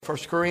1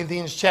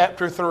 Corinthians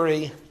chapter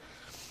 3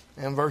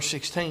 and verse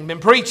 16. Been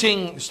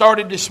preaching,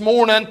 started this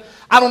morning.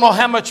 I don't know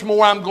how much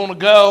more I'm going to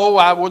go.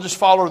 I will just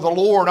follow the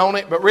Lord on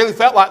it, but really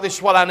felt like this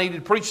is what I needed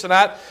to preach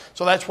tonight,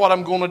 so that's what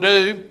I'm going to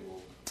do.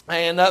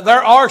 And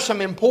there are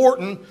some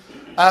important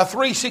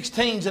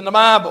 3:16s in the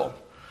Bible.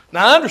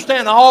 Now I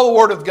understand all the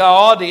Word of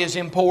God is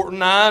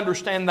important. I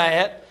understand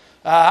that.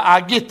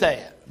 I get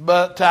that.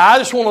 But I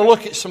just want to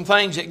look at some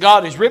things that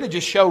God has really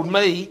just showed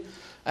me,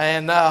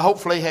 and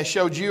hopefully has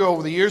showed you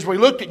over the years. We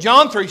looked at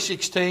John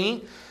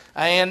 3:16,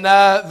 and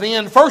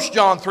then 1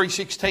 John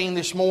 3:16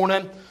 this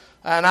morning,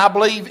 and I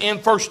believe in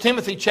 1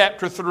 Timothy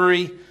chapter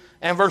 3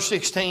 and verse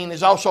 16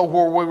 is also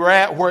where we were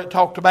at, where it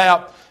talked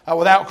about,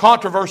 without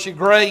controversy,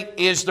 great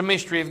is the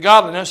mystery of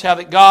godliness, how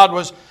that God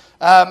was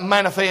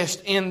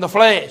manifest in the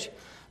flesh.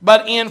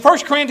 But in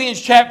 1 Corinthians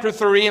chapter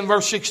 3 and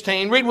verse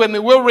 16, read with me,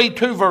 we'll read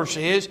two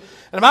verses.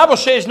 And the Bible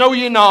says, "Know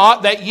ye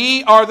not that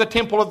ye are the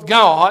temple of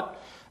God,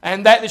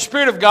 and that the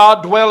Spirit of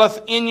God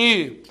dwelleth in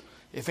you?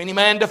 If any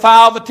man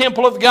defile the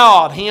temple of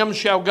God, him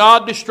shall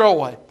God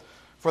destroy.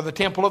 For the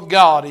temple of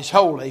God is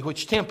holy,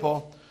 which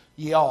temple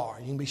ye are."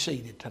 You can be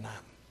seated tonight.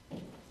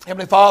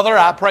 Heavenly Father,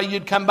 I pray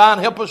you'd come by and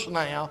help us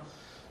now,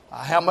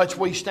 how much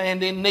we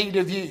stand in need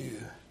of you.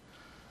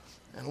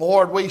 And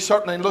Lord, we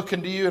certainly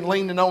looking to you and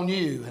leaning on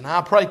you. And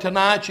I pray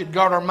tonight you'd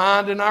guard our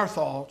mind and our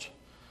thoughts.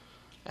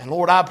 And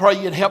Lord, I pray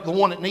you'd help the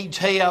one that needs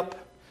help.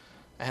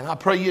 And I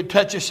pray you'd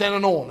touch us and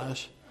anoint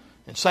us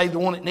and save the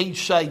one that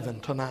needs saving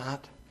tonight.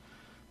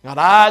 God,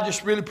 I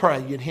just really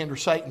pray you'd hinder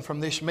Satan from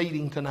this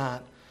meeting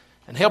tonight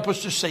and help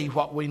us to see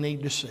what we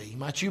need to see.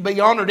 Might you be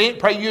honored in it.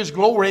 Pray you is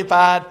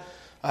glorified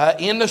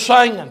in the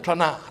singing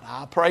tonight.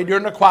 I pray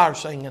during the choir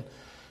singing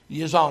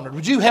you is honored.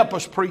 Would you help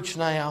us preach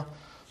now?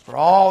 For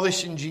all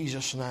this in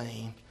Jesus'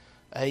 name,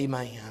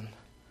 amen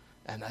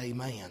and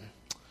amen.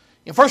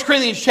 In 1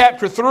 Corinthians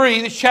chapter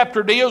 3, this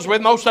chapter deals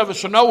with, most of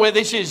us will know it,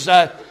 this is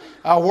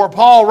where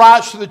Paul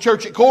writes to the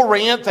church at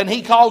Corinth, and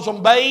he calls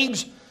them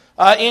babes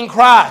in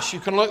Christ.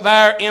 You can look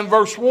there in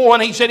verse 1.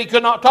 He said he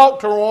could not talk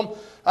to them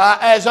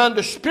as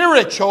unto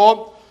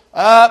spiritual,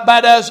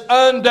 but as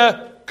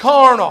unto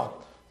carnal.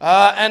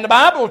 And the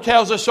Bible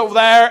tells us over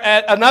there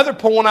at another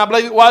point, I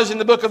believe it was in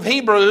the book of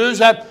Hebrews,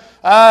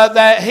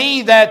 that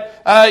he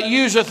that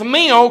useth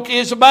milk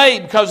is a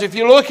babe. Because if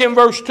you look in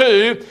verse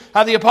 2,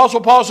 the Apostle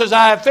Paul says,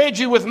 "I have fed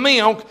you with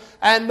milk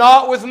and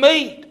not with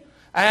meat."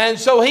 And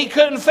so he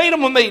couldn't feed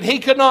them with meat. He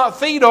could not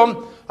feed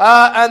them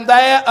and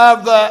that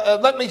of the,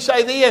 let me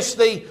say this,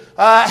 the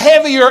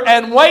heavier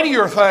and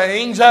weightier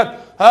things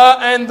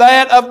and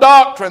that of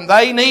doctrine.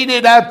 They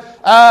needed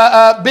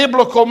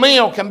biblical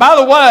milk. And by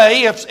the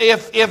way,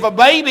 if a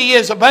baby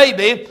is a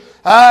baby,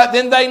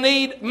 then they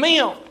need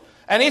milk.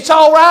 And it's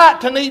all right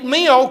to need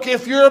milk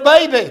if you're a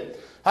baby.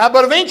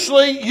 But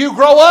eventually you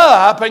grow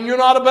up and you're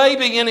not a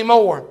baby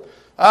anymore.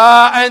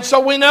 And so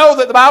we know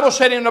that the Bible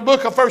said in the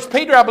book of 1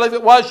 Peter, I believe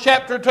it was,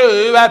 chapter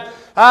 2,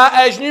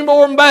 as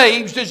newborn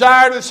babes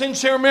desire the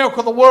sincere milk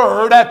of the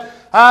Word,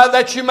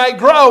 that you may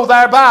grow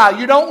thereby.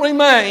 You don't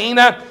remain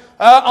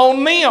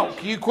on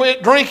milk. You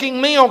quit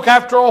drinking milk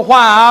after a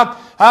while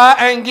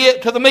and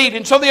get to the meat.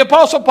 And so the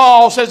Apostle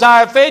Paul says, "I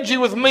have fed you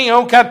with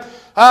milk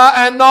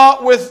and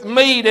not with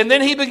meat." And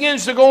then he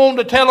begins to go on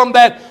to tell them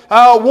that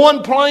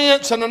one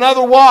plants and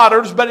another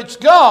waters, but it's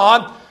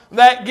God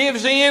that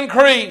gives the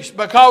increase,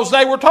 because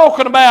they were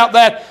talking about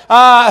that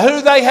who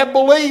they had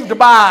believed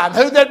by and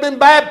who they'd been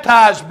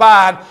baptized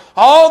by and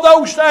all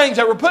those things.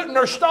 They were putting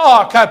their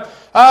stock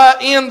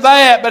in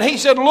that. But he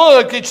said,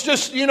 look, it's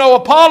just,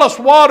 Apollos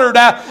watered,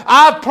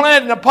 I've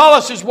planted and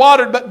Apollos is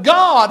watered, but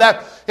God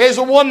is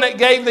the one that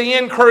gave the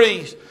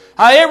increase.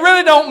 It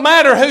really don't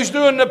matter who's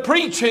doing the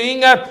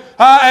preaching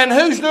and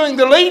who's doing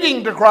the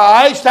leading to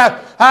Christ,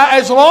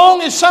 as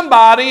long as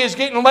somebody is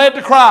getting led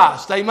to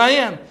Christ.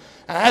 Amen.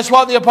 And that's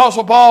what the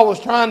Apostle Paul was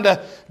trying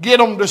to get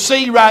them to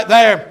see right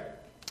there.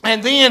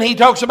 And then he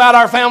talks about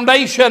our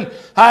foundation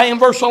in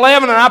verse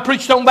 11, and I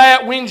preached on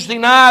that Wednesday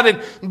night,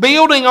 and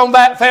building on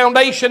that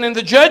foundation in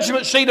the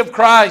judgment seat of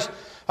Christ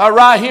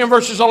right here in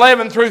verses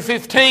 11 through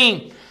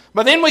 15.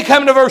 But then we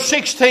come to verse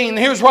 16.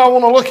 Here's what I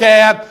want to look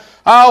at,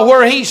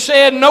 where he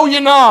said, "Know ye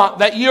not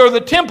that ye are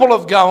the temple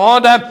of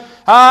God,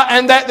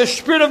 and that the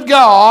Spirit of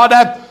God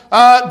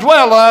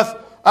dwelleth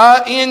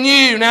in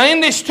you." Now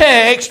in this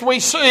text we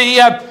see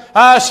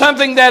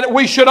something that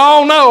we should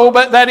all know,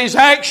 but that is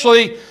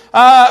actually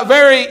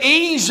very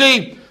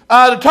easy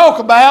to talk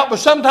about, but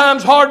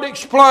sometimes hard to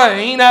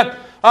explain,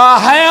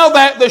 how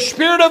that the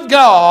Spirit of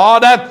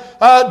God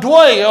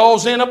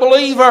dwells in a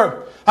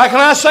believer. Can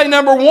I say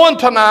number one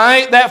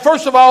tonight, that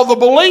first of all, the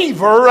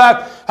believer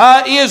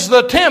is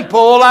the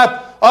temple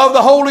of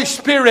the Holy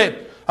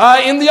Spirit.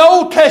 In the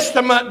Old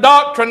Testament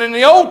doctrine, in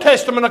the Old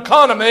Testament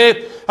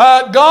economy,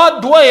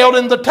 God dwelled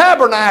in the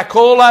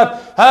tabernacle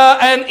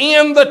and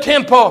in the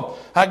temple.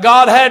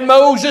 God had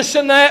Moses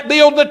and that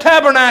build the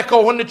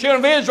tabernacle when the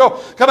children of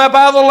Israel come up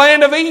out of the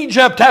land of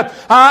Egypt.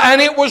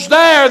 And it was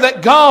there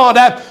that God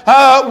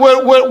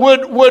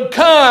would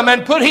come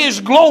and put His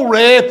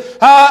glory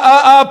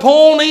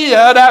upon it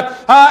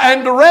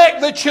and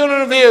direct the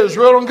children of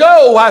Israel and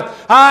go.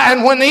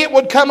 And when it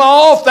would come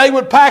off, they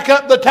would pack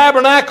up the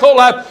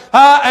tabernacle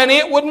and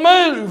it would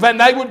move and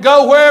they would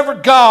go wherever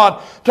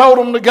God told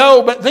them to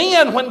go. But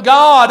then when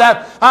God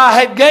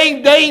had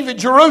gave David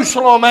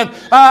Jerusalem and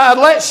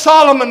let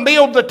Solomon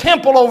build the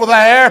temple over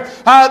there,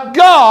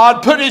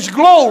 God put His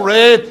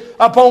glory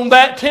upon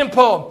that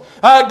temple.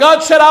 God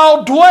said,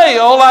 I'll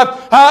dwell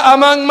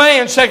among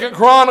man. 2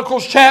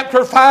 Chronicles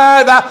chapter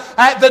 5,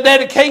 at the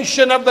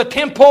dedication of the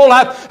temple,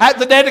 at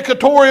the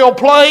dedicatorial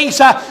place,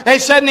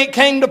 it said, and it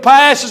came to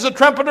pass as the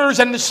trumpeters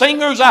and the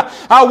singers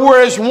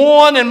were as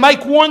one and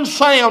make one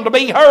sound to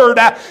be heard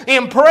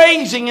in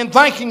praising and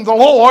thanking the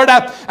Lord.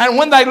 And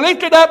when they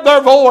lifted up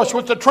their voice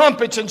with the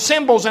trumpets and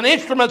cymbals and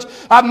instruments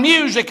of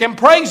music and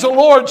praise the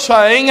Lord,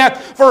 saying,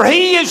 for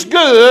He is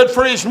good,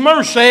 for His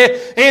mercy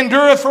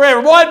endureth forever.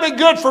 Boy, it'd be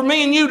good for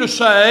me and you to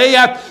say,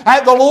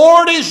 the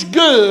Lord is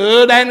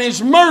good and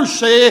His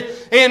mercy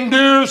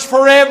endures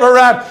forever.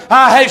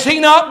 Has He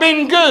not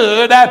been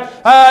good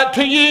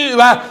to you?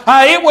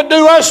 It would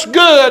do us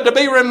good to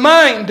be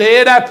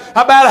reminded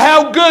about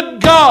how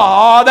good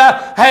God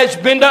has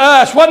been to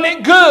us. Wasn't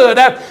it good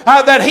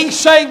that He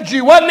saved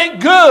you? Wasn't it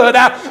good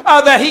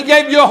that He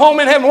gave you a home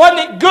in heaven? Wasn't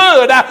it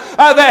good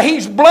that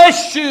He's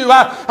blessed you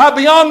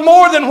beyond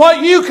more than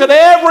what you could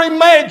ever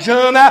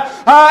imagine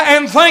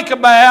and think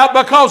about?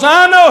 Because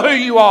I know who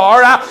you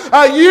are,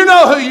 you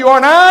know who you are,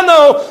 and I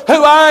know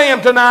who I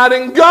am tonight,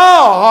 and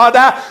God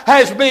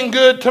has been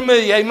good to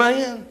me.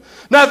 Amen.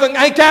 Nothing,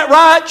 ain't that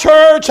right,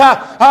 church?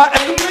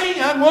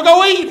 Amen. We'll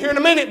go eat here in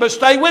a minute, but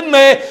stay with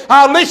me.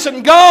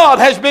 Listen, God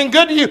has been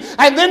good to you.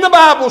 And then the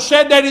Bible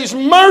said that His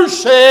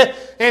mercy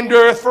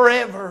endureth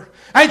forever.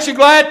 Ain't you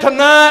glad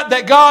tonight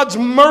that God's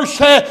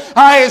mercy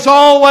is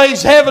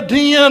always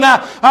evident?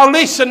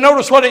 Listen,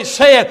 notice what it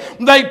said.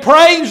 They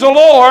praise the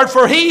Lord,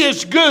 for He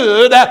is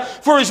good,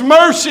 for His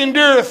mercy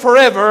endureth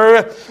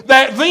forever.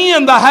 That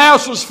then the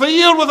house was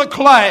filled with a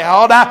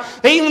cloud,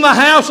 even the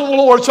house of the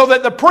Lord, so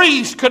that the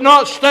priest could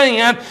not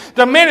stand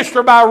to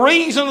minister by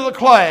reason of the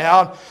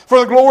cloud,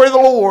 for the glory of the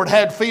Lord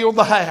had filled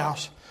the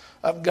house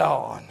of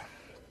God.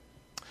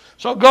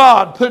 So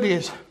God put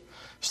His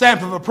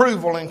stamp of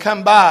approval and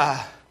come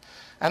by.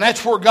 And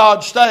that's where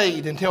God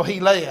stayed until He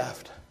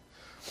left.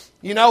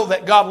 You know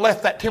that God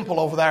left that temple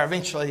over there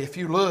eventually, if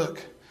you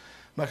look.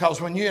 Because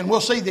and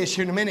we'll see this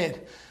here in a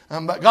minute,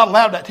 but God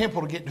allowed that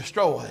temple to get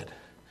destroyed.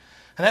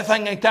 And that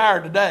thing ain't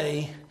there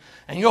today.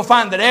 And you'll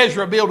find that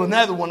Ezra built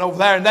another one over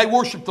there, and they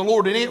worshiped the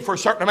Lord in it for a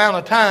certain amount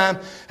of time,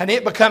 and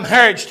it became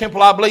Herod's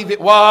temple, I believe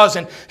it was,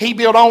 and he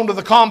built onto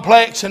the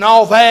complex and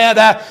all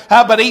that.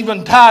 But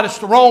even Titus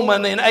the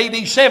Roman in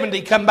AD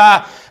 70 come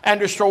by and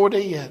destroyed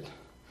it.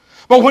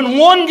 But when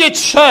one gets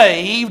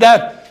saved,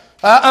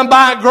 and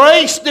by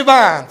grace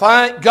divine,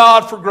 thank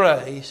God for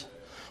grace,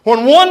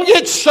 when one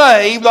gets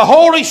saved, the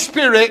Holy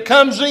Spirit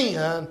comes in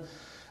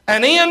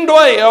and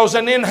indwells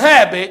and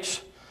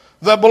inhabits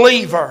the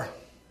believer.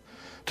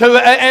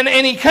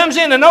 And He comes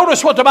in, and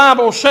notice what the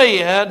Bible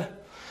said,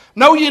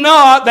 know ye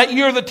not that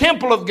you're the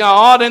temple of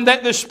God, and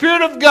that the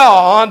Spirit of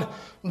God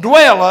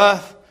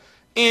dwelleth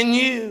in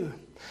you.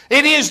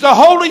 It is the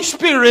Holy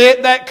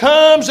Spirit that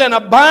comes and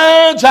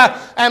abides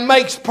and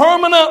makes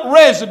permanent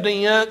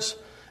residence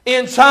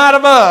inside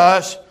of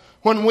us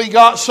when we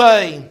got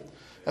saved.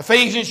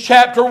 Ephesians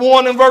chapter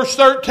 1 and verse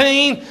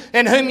 13,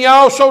 in whom ye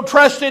also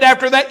trusted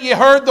after that ye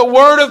heard the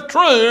word of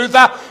truth,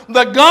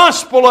 the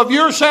gospel of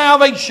your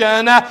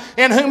salvation,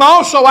 in whom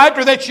also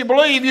after that ye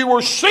believe you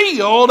were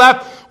sealed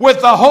with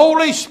the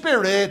Holy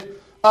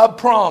Spirit of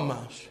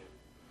promise.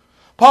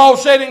 Paul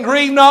said, and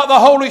grieve not the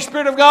Holy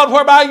Spirit of God,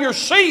 whereby you're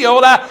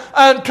sealed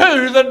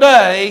unto the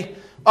day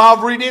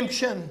of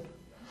redemption.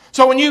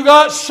 So when you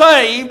got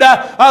saved,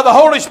 the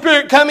Holy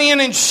Spirit come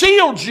in and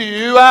sealed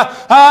you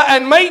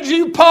and made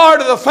you part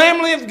of the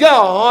family of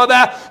God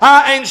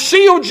and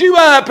sealed you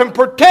up and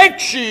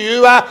protects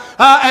you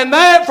and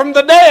that from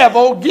the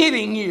devil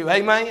getting you.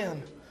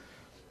 Amen.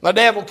 The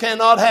devil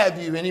cannot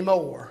have you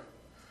anymore.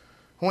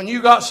 When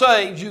you got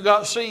saved, you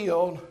got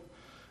sealed.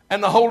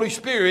 And the Holy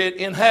Spirit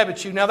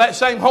inhabits you. Now that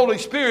same Holy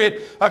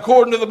Spirit,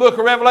 according to the book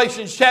of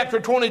Revelation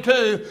chapter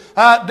 22,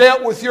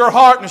 dealt with your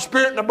heart, and the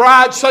Spirit and the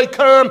bride say,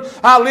 come.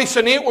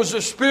 Listen, it was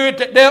the Spirit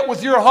that dealt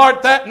with your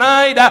heart that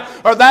night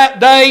or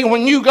that day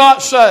when you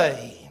got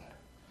saved.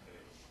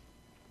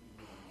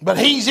 But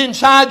He's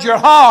inside your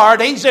heart.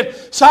 He's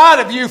inside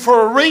of you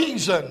for a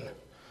reason.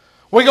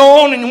 We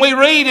go on and we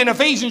read in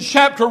Ephesians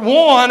chapter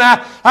 1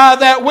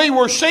 that we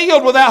were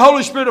sealed with that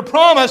Holy Spirit of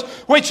promise,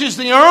 which is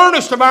the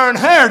earnest of our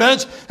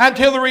inheritance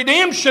until the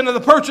redemption of the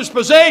purchased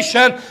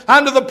possession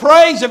unto the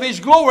praise of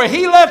His glory.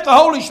 He left the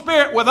Holy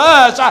Spirit with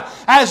us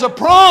as a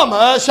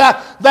promise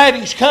that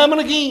He's coming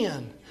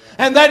again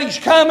and that He's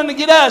coming to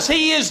get us.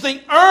 He is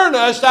the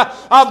earnest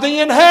of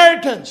the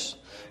inheritance.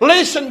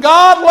 Listen,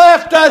 God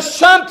left us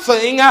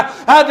something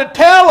to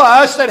tell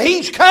us that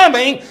He's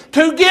coming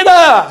to get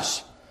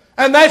us.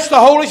 And that's the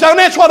Holy Spirit. And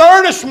that's what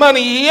earnest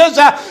money is.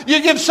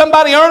 You give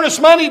somebody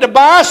earnest money to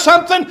buy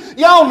something.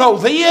 Y'all know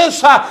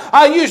this.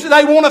 Usually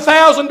they want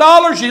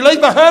 $1,000. You leave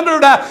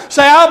 $100.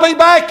 Say, I'll be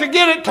back to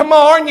get it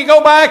tomorrow. And you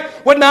go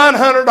back with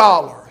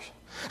 $900.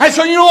 And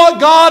so you know what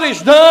God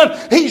has done?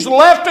 He's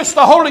left us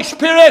the Holy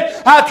Spirit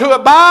to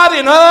abide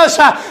in us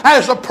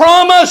as a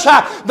promise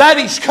that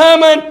He's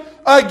coming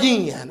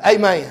again.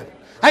 Amen.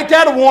 Ain't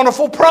that a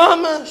wonderful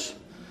promise?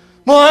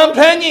 Well, I'm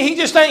telling you, He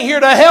just ain't here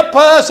to help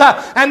us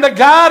and to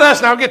guide us.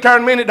 And I'll get there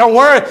in a minute, don't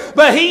worry.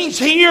 But He's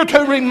here to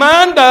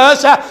remind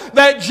us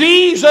that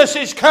Jesus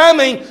is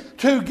coming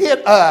to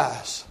get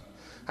us.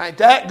 Ain't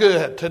that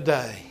good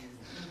today?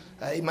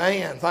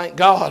 Amen. Thank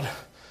God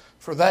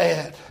for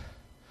that.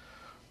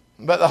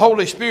 But the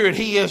Holy Spirit,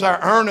 He is our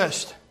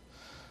earnest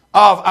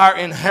of our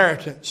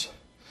inheritance.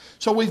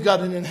 So we've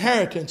got an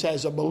inheritance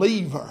as a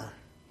believer.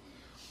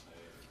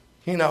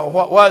 You know,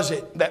 what was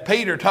it that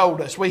Peter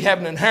told us? We have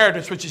an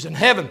inheritance which is in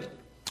heaven,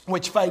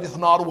 which fadeth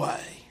not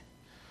away.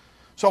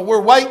 So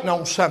we're waiting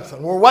on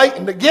something. We're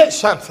waiting to get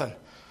something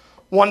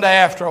one day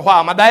after a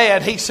while. My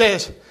dad, he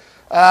says, he's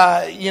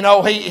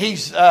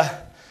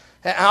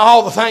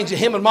all the things that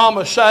him and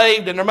Mama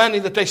saved and their money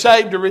that they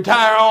saved to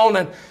retire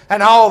on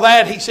and all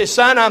that. He says,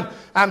 son,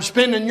 I'm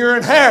spending your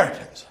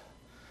inheritance.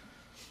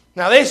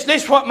 Now this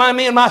is what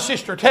me and my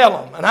sister tell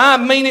them. And I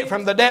mean it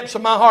from the depths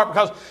of my heart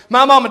because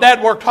my mom and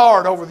dad worked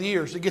hard over the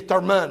years to get their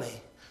money.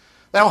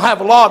 They don't have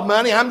a lot of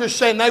money. I'm just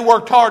saying they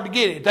worked hard to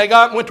get it. They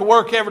went to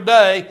work every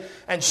day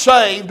and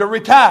saved to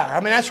retire. I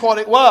mean, that's what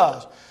it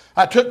was.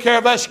 I took care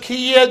of us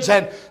kids,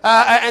 and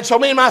so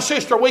me and my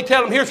sister, we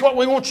tell them, here's what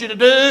we want you to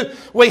do.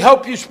 We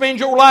hope you spend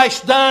your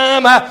last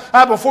dime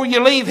before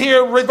you leave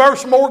here,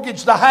 reverse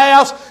mortgage the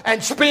house,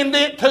 and spend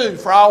it too,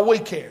 for all we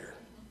care.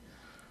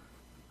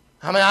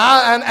 I mean,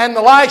 and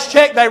the last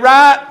check they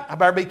write, I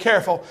better be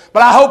careful,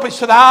 but I hope it's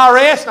to the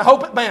IRS, and I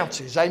hope it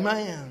bounces.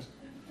 Amen.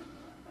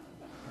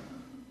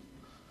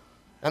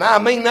 And I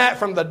mean that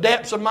from the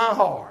depths of my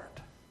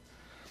heart.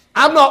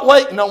 I'm not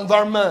waiting on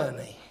their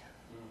money.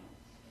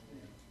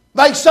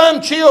 Some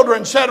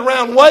children sat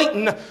around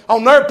waiting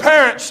on their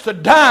parents to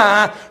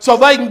die so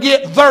they can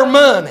get their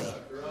money.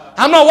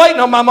 I'm not waiting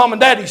on my mom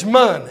and daddy's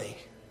money.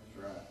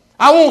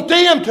 I want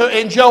them to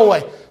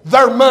enjoy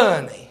their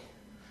money.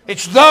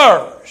 It's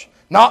theirs,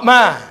 not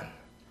mine.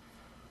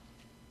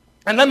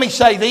 And let me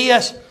say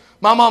this.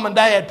 My mom and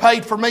dad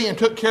paid for me and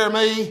took care of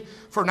me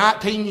for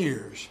 19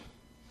 years.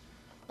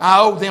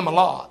 I owe them a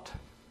lot.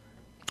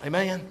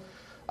 Amen?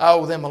 I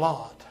owe them a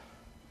lot.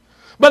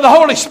 But the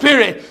Holy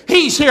Spirit,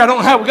 He's here. I don't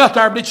know how we got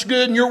there, but it's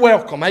good and you're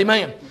welcome.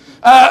 Amen.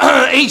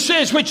 He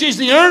says, which is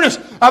the earnest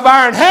of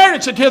our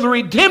inheritance until the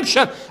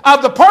redemption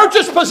of the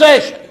purchased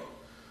possession.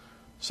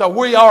 So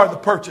we are the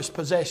purchased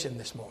possession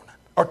this morning,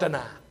 or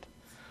tonight,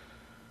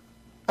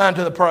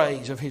 unto the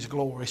praise of His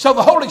glory. So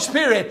the Holy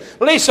Spirit,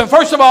 listen,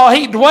 first of all,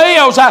 He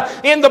dwells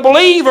in the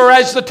believer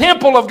as the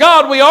temple of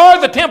God. We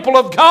are the temple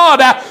of God,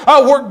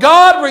 where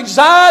God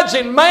resides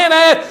and man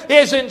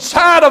is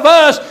inside of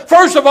us.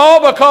 First of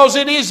all, because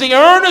it is the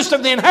earnest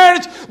of the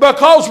inheritance,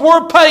 because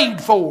we're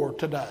paid for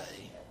today.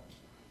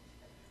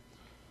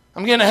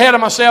 I'm getting ahead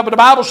of myself, but the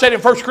Bible said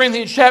in 1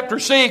 Corinthians chapter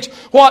 6,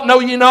 what know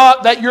ye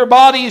not, that your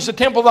body is the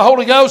temple of the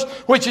Holy Ghost,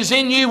 which is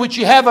in you, which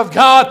you have of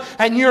God,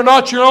 and you're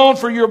not your own,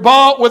 for you're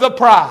bought with a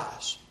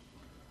price.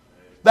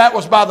 That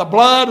was by the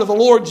blood of the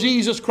Lord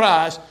Jesus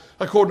Christ,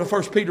 according to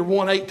 1 Peter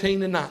 1,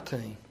 18 and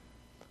 19.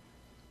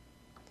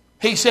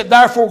 He said,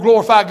 therefore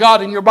glorify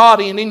God in your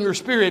body and in your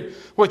spirit,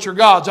 which are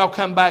God's. I'll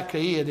come back to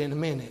it in a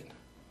minute.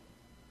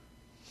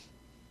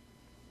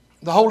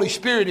 The Holy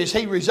Spirit, as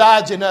He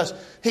resides in us,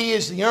 He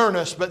is the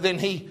earnest, but then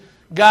He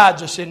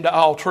guides us into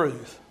all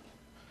truth.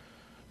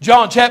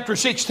 John chapter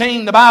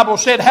 16, the Bible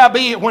said,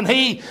 howbeit when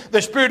He,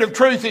 the Spirit of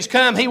truth, is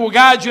come, He will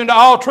guide you into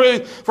all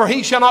truth, for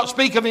He shall not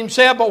speak of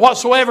Himself, but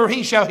whatsoever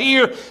He shall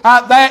hear,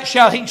 that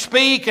shall He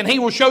speak, and He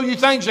will show you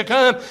things to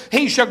come.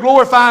 He shall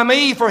glorify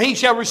Me, for He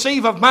shall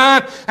receive of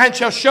mine, and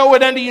shall show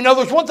it unto you. Now,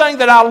 there's one thing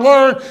that I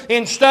learned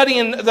in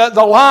studying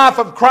the life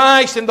of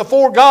Christ in the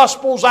four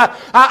Gospels.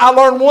 I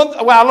learned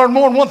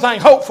more than one thing,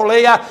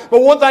 hopefully, but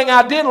one thing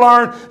I did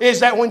learn is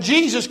that when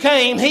Jesus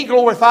came, He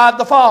glorified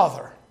the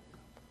Father.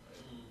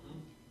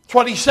 That's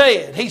what He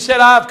said. He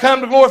said, I've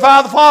come to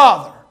glorify the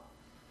Father.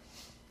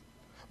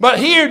 But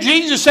here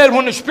Jesus said,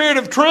 when the Spirit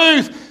of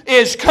truth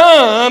is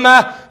come,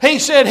 He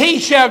said, He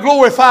shall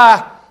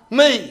glorify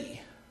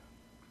Me.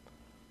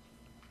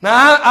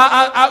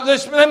 Now,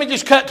 let me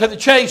just cut to the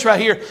chase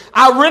right here.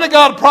 I really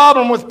got a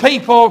problem with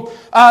people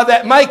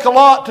that make a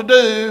lot to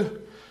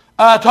do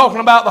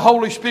talking about the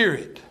Holy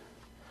Spirit.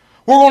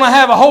 We're going to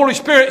have a Holy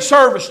Spirit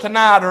service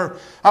tonight, or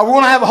we're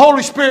going to have a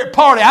Holy Spirit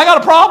party. I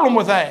got a problem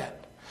with that.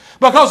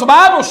 Because the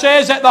Bible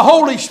says that the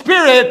Holy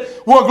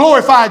Spirit will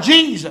glorify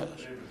Jesus.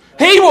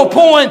 He will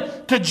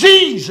point to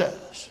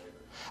Jesus.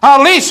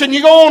 Listen,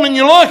 you go on and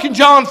you look in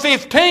John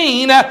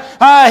 15.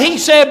 He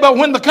said, but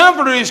when the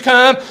Comforter is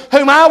come,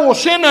 whom I will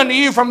send unto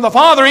you from the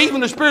Father, even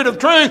the Spirit of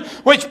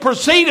truth, which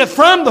proceedeth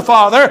from the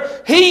Father,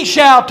 he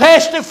shall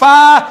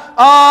testify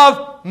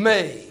of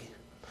me.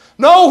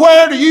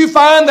 Nowhere do you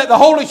find that the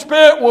Holy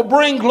Spirit will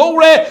bring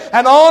glory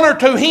and honor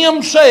to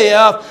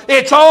Himself.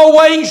 It's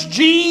always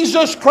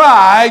Jesus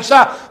Christ,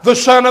 the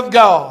Son of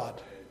God.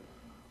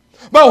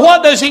 But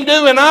what does He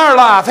do in our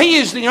life? He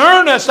is the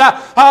earnest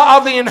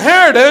of the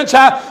inheritance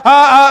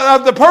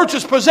of the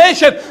purchased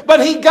possession,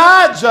 but He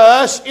guides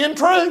us in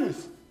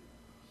truth.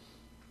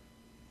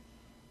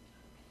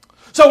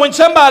 So when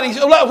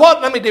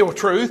let me deal with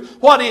truth.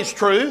 What is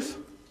truth?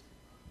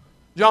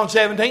 John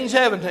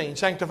 17:17,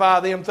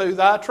 sanctify them through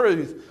Thy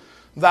truth.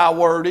 Thy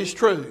word is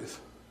truth.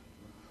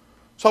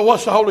 So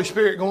what's the Holy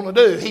Spirit going to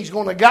do? He's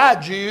going to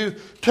guide you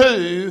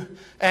to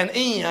and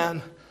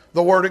in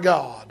the Word of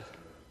God.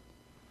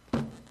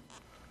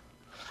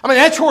 I mean,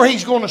 that's where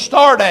He's going to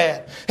start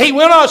at. He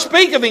will not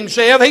speak of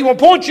Himself. He will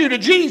point you to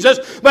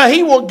Jesus, but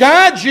He will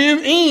guide you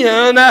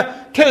in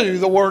to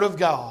the Word of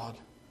God.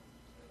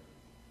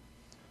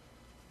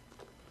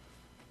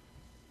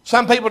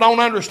 Some people don't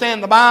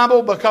understand the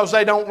Bible because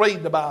they don't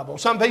read the Bible.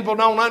 Some people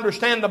don't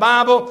understand the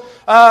Bible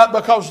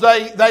because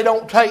they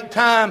don't take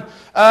time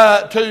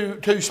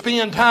to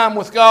spend time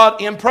with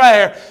God in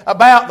prayer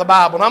about the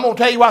Bible. And I'm going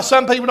to tell you why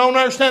some people don't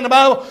understand the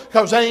Bible,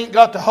 because they ain't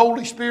got the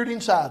Holy Spirit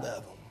inside of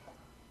them.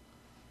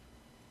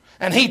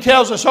 And he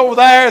tells us over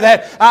there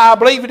that, I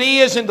believe it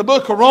is in the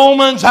book of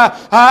Romans,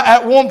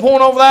 at one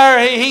point over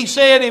there, he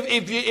said,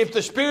 if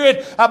the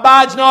Spirit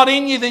abides not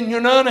in you, then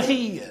you're none of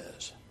His.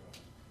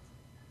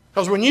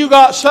 Because when you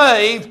got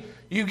saved,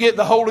 you get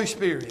the Holy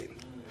Spirit.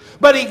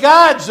 But He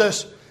guides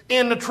us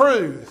in the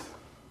truth.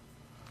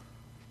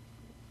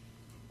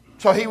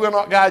 So He will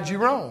not guide you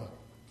wrong.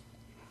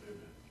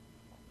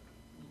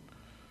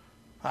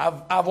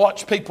 I've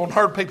watched people and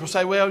heard people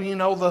say, well, you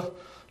know, the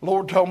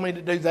Lord told me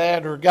to do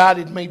that, or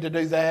guided me to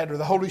do that, or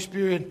the Holy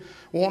Spirit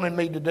wanted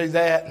me to do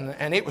that,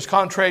 and it was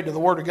contrary to the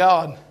Word of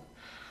God.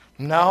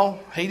 No,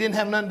 He didn't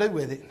have nothing to do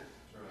with it.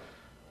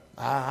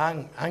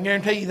 I can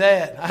guarantee you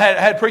that. I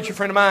had a preacher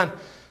friend of mine.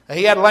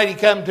 He had a lady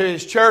come to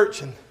his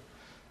church, and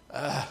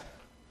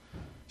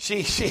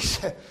she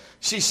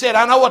said,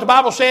 I know what the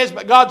Bible says,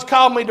 but God's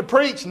called me to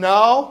preach.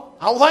 No,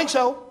 I don't think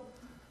so.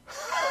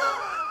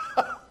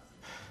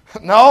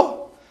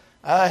 No.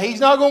 He's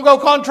not going to go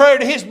contrary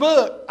to His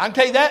book. I can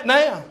tell you that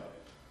now.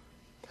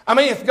 I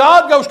mean, if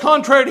God goes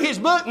contrary to His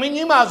book, I mean,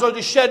 you might as well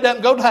just shut it up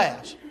and go to the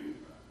house.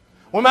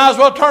 We might as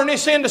well turn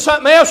this into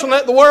something else and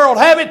let the world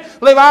have it.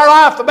 Live our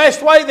life the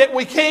best way that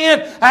we can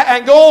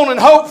and go on and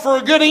hope for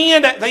a good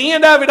end at the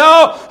end of it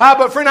all.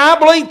 But friend, I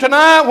believe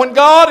tonight when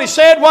God has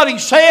said what He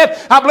said,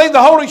 I believe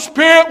the Holy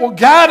Spirit will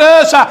guide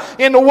us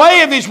in the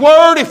way of His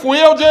Word if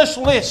we'll just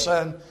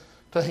listen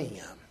to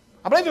Him.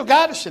 I believe He'll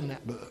guide us in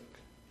that book.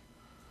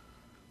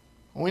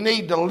 We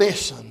need to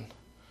listen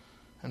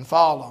and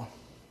follow.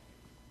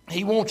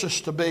 He wants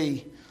us to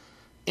be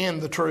in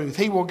the truth.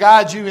 He will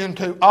guide you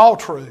into all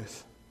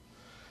truth.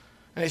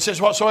 And He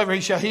says, whatsoever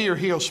He shall hear,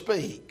 He'll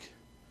speak.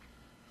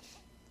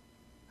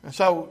 And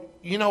so,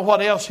 you know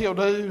what else He'll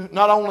do?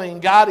 Not only in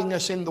guiding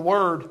us in the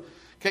Word.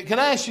 Can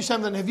I ask you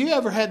something? Have you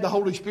ever had the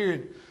Holy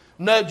Spirit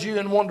nudge you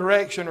in one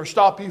direction or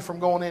stop you from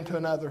going into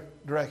another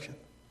direction?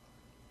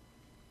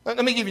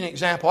 Let me give you an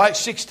example. Acts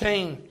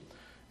 16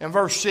 and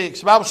verse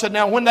 6. The Bible said,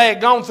 now when they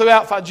had gone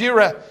throughout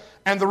Phrygia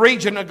and the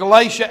region of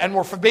Galatia and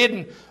were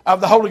forbidden of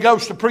the Holy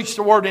Ghost to preach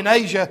the word in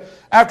Asia,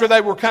 after they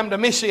were come to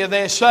Mysia,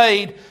 they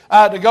essayed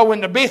to go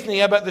into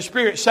Bithynia, but the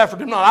Spirit suffered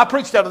them not. I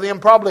preached out of them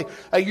probably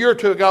a year or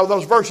two ago,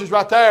 those verses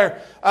right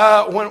there,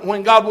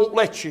 when God won't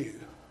let you.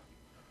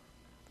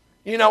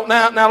 You know,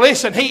 now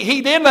listen,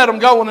 he did let them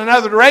go in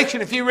another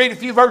direction. If you read a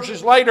few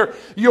verses later,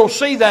 you'll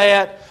see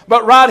that.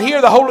 But right here,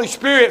 the Holy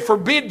Spirit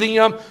forbid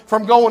them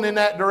from going in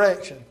that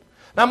direction.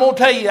 Now, I'm going to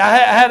tell you,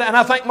 and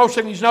I think most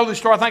of you know this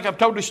story. I think I've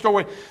told this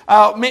story.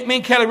 Me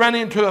and Kelly ran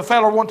into a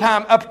fellow one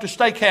time up at the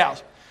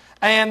steakhouse,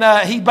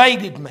 and he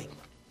baited me.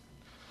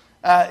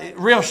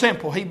 Real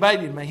simple, he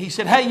baited me. He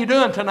said, how you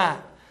doing tonight?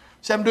 I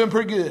said, I'm doing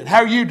pretty good. How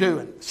are you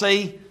doing?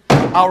 See,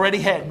 already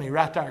had me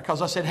right there,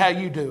 because I said, how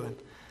you doing?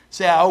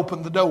 See, I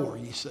opened the door,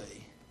 you see.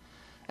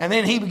 And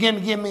then he began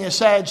to give me a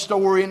sad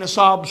story and a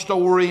sob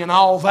story and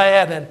all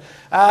that.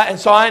 And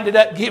so I ended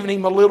up giving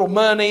him a little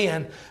money.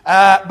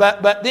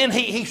 But then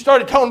he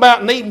started talking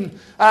about needing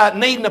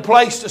a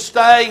place to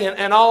stay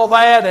and all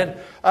that.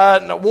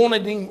 And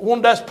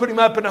wanted us to put him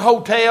up in a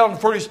hotel and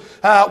for his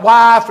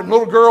wife and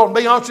little girl. And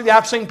be honest with you,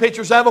 I've seen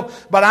pictures of him,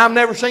 but I've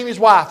never seen his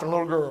wife and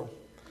little girl.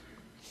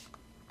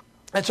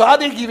 And so I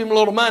did give him a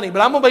little money.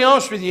 But I'm going to be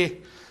honest with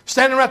you.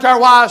 Standing right there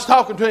while I was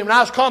talking to him, and I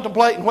was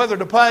contemplating whether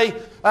to pay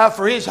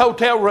for his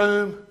hotel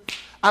room.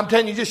 I'm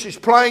telling you, just as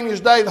plain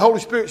as day, the Holy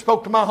Spirit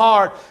spoke to my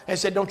heart and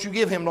said, don't you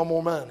give him no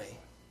more money.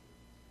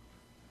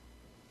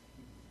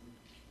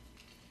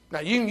 Now,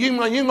 you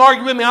can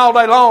argue with me all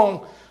day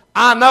long.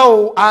 I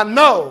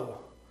know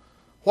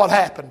what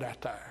happened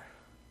right there.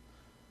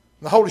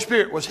 The Holy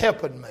Spirit was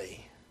helping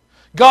me.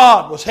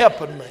 God was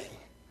helping me.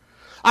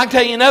 I can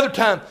tell you another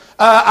time,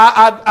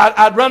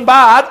 I'd run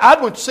by,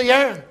 I'd went to see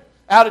Aaron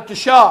out at the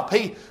shop.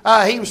 He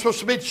was supposed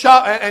to be at the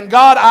shop, and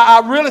God,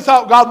 I really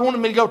thought God wanted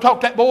me to go talk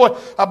to that boy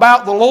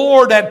about the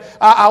Lord, and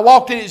I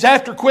walked in, it was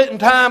after quitting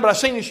time, but I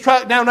seen his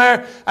truck down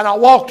there, and I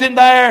walked in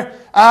there,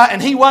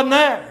 and he wasn't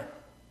there.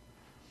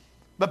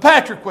 But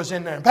Patrick was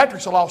in there, and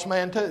Patrick's a lost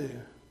man too.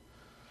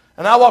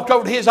 And I walked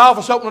over to his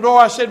office, opened the door.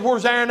 I said,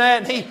 "Where's Aaron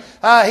at?"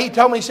 And he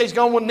told me, he said he's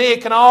going with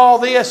Nick and all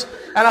this.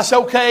 And I said,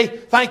 "Okay,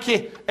 thank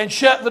you." And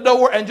shut the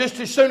door. And just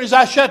as soon as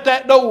I shut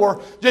that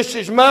door, just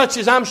as much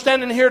as I'm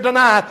standing here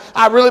tonight,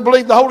 I really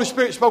believe the Holy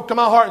Spirit spoke to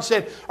my heart and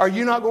said, "Are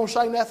you not going to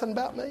say nothing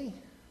about me?"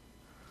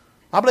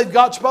 I believe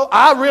God spoke.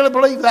 I really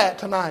believe that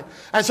tonight.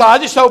 And so I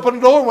just opened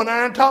the door when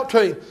Aaron talked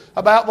to him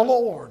about the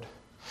Lord.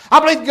 I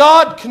believe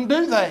God can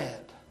do that.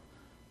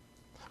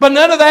 But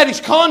none of that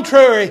is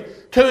contrary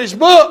to His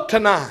book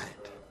tonight.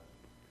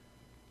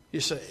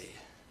 You see.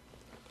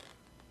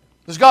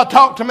 Does God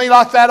talk to me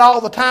like that all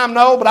the time?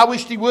 No, but I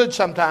wished He would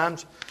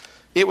sometimes.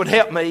 It would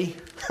help me.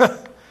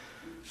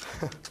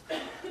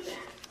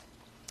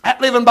 That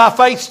living by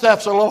faith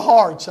stuff's a little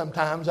hard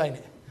sometimes, ain't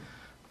it?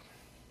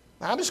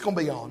 I'm just going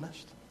to be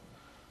honest.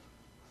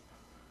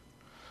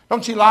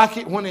 Don't you like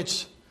it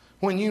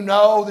when you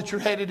know that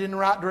you're headed in the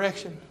right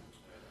direction?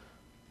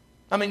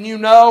 I mean, you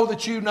know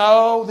that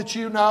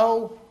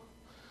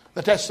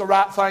that's the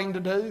right thing to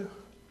do.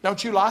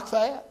 Don't you like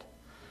that?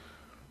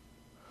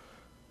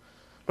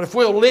 But if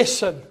we'll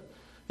listen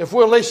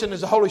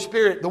as the Holy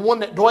Spirit, the one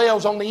that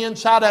dwells on the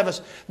inside of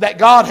us, that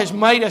God has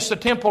made us the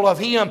temple of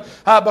Him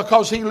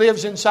because He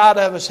lives inside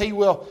of us, He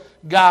will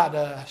guide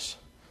us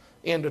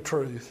into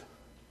truth.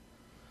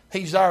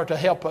 He's there to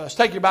help us.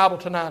 Take your Bible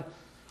tonight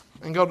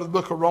and go to the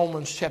book of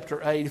Romans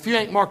chapter 8. If you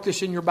ain't marked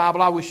this in your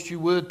Bible, I wish you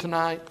would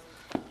tonight,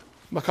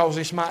 because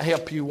this might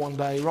help you one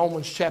day.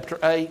 Romans chapter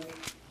 8.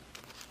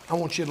 I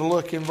want you to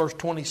look in verse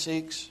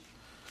 26.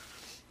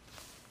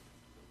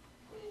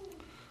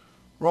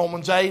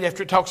 Romans 8,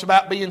 after it talks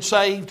about being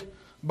saved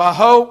by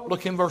hope,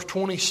 look in verse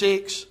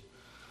 26.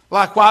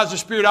 Likewise, the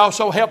Spirit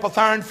also helpeth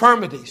our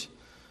infirmities.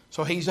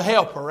 So He's a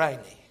helper,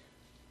 ain't He?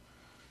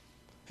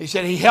 He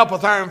said, He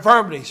helpeth our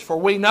infirmities, for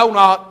we know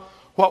not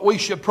what we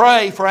should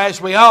pray for as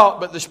we ought,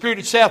 but the Spirit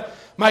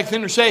itself maketh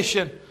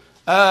intercession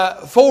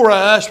for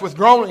us with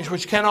groanings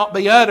which cannot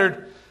be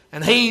uttered.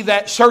 And He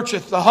that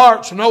searcheth the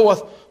hearts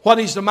knoweth what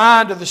is the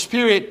mind of the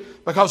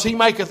Spirit, because He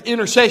maketh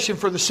intercession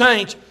for the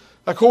saints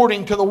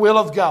according to the will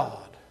of God.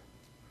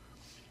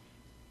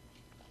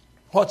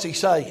 What's He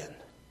saying?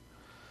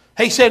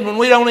 He said when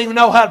we don't even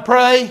know how to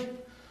pray,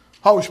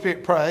 Holy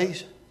Spirit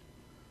prays.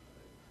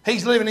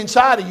 He's living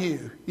inside of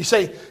you. You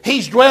see,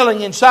 He's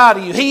dwelling inside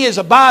of you. He is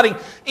abiding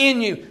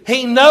in you.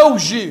 He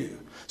knows you.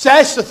 So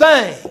that's the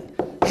thing.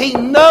 He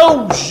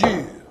knows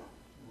you.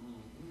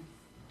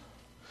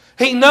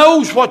 He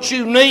knows what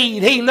you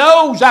need. He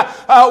knows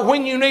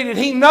when you need it.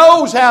 He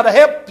knows how to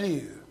help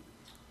you.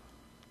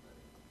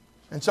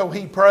 And so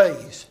He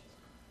prays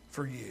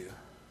for you.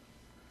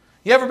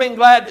 You ever been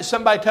glad that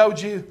somebody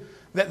told you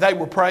that they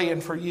were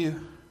praying for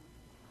you?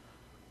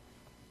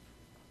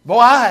 Boy,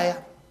 I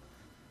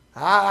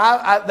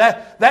have.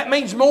 That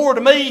means more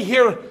to me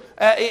here.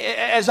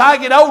 As I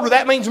get older,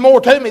 that means more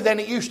to me than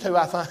it used to,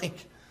 I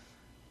think.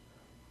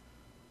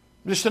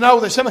 Just to know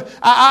that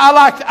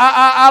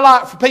I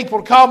like for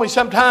people to call me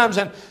sometimes,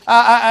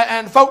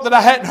 and folk that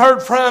I hadn't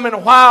heard from in a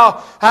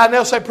while, and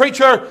they'll say,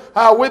 "Preacher,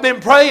 we've been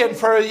praying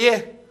for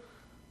you."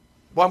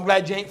 Well, I'm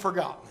glad you ain't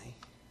forgot me.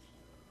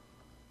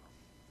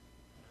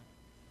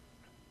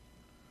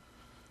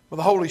 Well,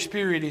 the Holy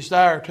Spirit is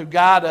there to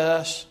guide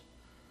us.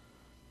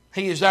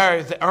 He is there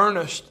as the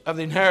earnest of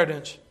the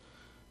inheritance,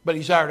 but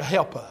He's there to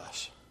help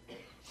us.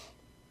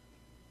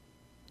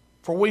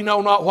 For we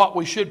know not what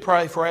we should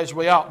pray for as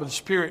we ought, but the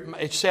Spirit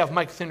itself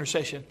maketh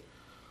intercession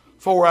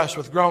for us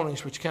with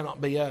groanings which cannot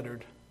be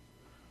uttered.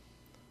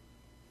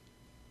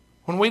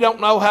 When we don't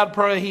know how to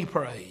pray, He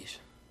prays.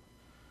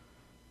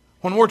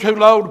 When we're too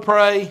low to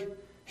pray,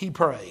 He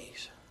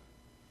prays.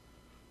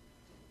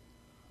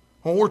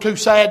 When we're too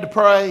sad to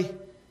pray,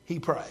 He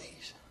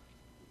prays.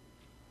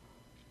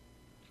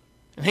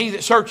 And He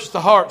that searcheth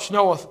the hearts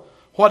knoweth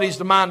what is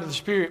the mind of the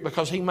Spirit,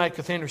 because He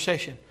maketh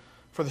intercession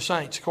for the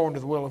saints according to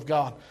the will of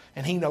God.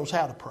 And He knows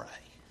how to pray.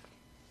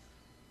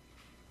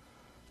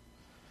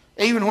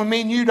 Even when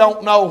me and you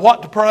don't know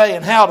what to pray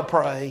and how to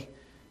pray,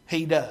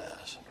 He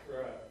does.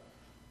 Right.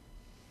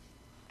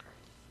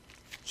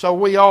 So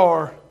we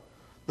are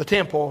the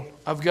temple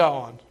of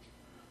God,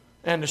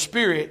 and the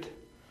Spirit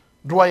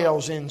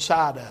dwells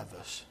inside of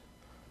us.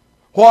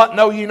 What?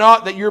 Know you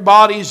not that your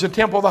body is the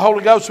temple of the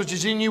Holy Ghost, which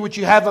is in you, which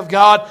you have of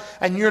God,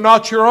 and you're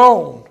not your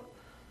own?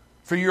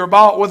 For you are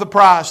bought with a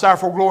price.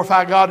 Therefore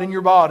glorify God in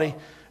your body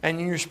and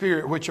in your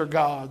spirit, which are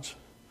God's.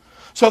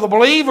 So the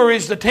believer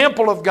is the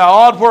temple of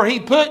God, where He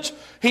puts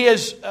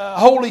His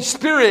Holy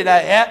Spirit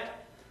at.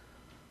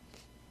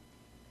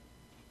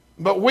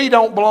 But we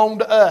don't belong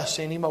to us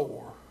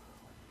anymore.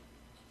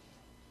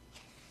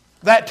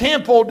 That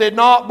temple did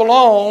not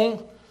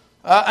belong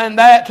and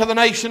that to the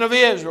nation of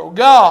Israel.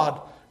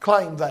 God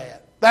claimed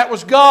that. That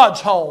was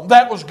God's home.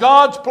 That was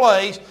God's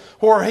place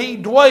where He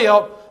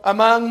dwelt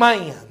among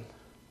man.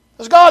 It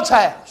was God's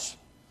house.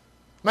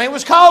 I mean, it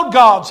was called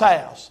God's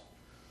house.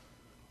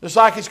 Just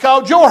like it's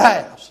called your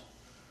house.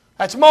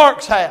 That's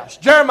Mark's house,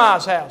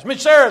 Jeremiah's house,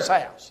 Miss Sarah's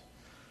house.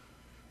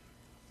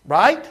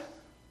 Right?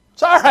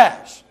 It's our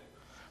house.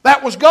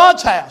 That was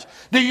God's house.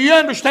 Do you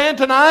understand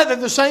tonight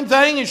that the same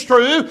thing is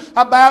true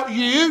about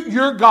you?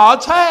 You're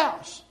God's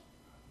house.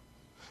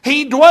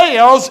 He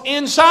dwells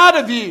inside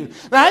of you.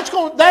 Now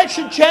that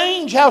should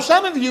change how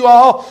some of you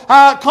all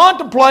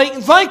contemplate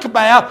and think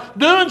about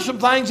doing some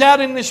things out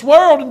in this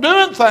world and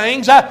doing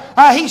things.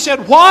 He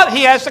said, what?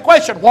 He asked the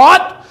question,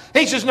 what?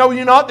 He says, know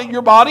you not that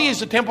your body is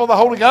the temple of the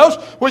Holy Ghost,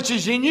 which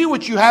is in you,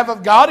 which you have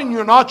of God, and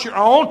you're not your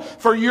own,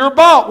 for you're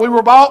bought. We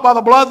were bought by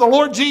the blood of the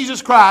Lord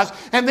Jesus Christ.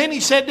 And then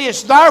he said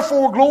this,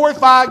 therefore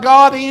glorify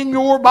God in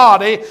your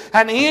body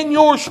and in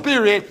your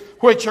spirit,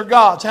 which are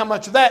God's. How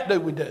much of that do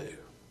we do?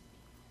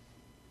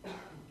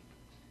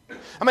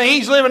 I mean,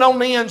 He's living on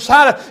the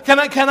inside of. Can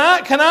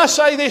I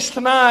say this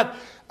tonight?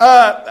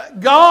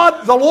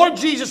 God, the Lord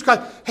Jesus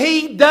Christ,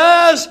 He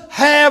does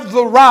have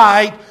the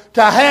right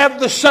to have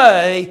the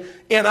say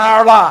in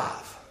our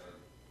life.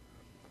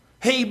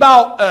 He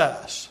bought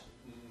us.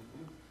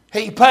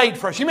 He paid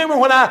for us. You remember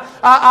when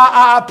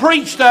I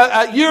preached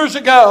years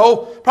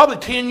ago, probably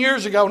 10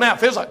 years ago, now it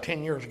feels like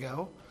 10 years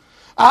ago,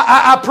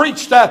 I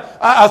preached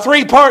a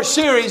three-part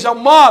series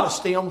on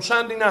modesty on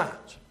Sunday nights.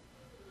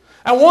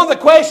 And one of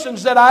the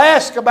questions that I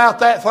asked about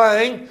that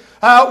thing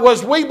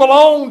was, we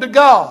belong to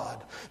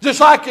God. Just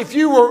like if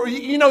you were,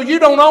 you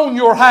don't own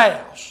your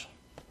house.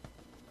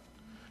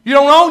 You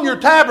don't own your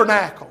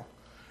tabernacle.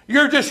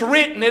 You're just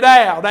renting it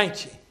out,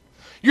 ain't you?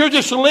 You're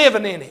just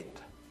living in it.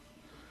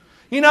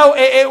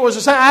 It was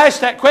the same. I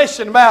asked that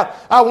question about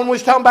when we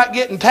was talking about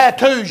getting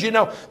tattoos.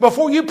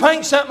 Before you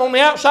paint something on the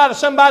outside of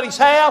somebody's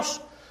house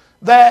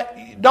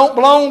that don't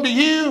belong to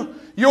you,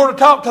 you ought to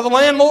talk to the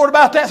landlord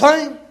about that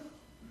thing.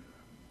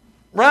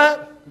 Right?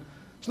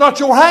 It's not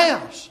your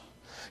house.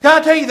 Can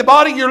I tell you, the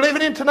body you're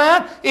living in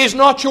tonight is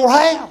not your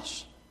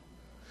house.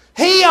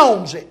 He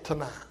owns it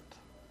tonight.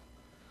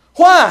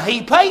 Why?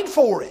 He paid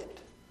for it.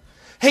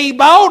 He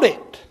bought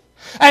it.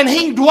 And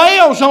He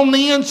dwells on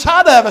the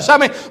inside of us. I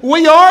mean,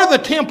 we are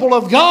the temple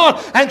of God.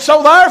 And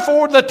so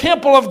therefore the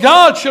temple of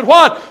God should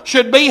what?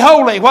 Should be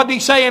holy. What did He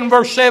say in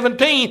verse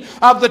 17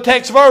 of the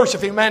text verse?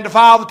 If any man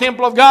defile the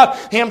temple of God,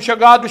 him shall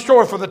God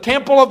destroy. For the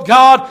temple of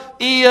God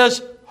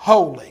is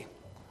holy.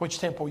 Which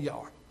temple you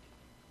are.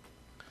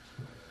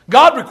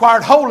 God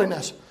required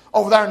holiness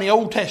over there in the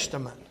Old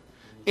Testament.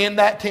 In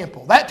that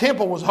temple. That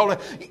temple was holy.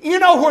 You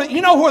know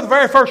where the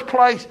very first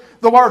place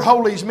the word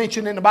holy is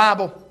mentioned in the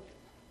Bible?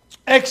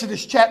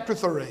 Exodus chapter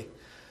 3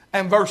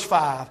 and verse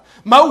 5.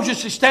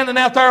 Moses is standing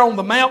out there on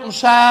the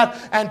mountainside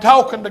and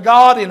talking to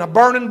God in a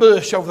burning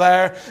bush over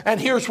there. And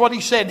here's what he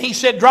said. He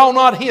said, draw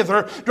not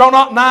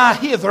nigh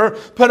hither,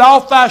 put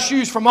off thy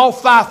shoes from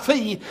off thy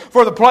feet,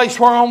 for the place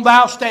whereon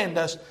thou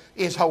standest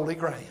is holy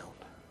ground.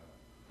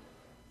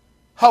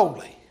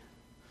 Holy.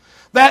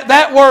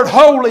 That word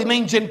holy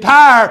means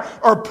entire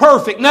or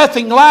perfect,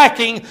 nothing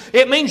lacking.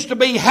 It means to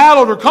be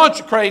hallowed or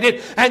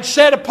consecrated and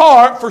set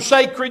apart for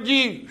sacred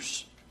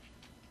use.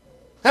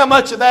 How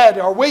much of that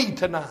are we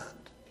tonight?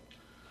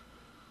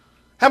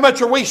 How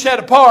much are we set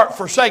apart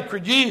for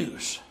sacred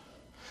use?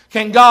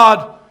 Can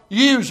God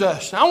use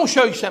us? Now, I want to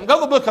show you something. Go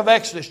to the book of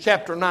Exodus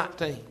chapter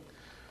 19.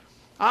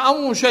 I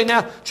want to show you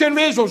now.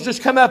 Children of Israel has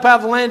just come up out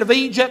of the land of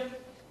Egypt.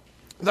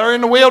 They're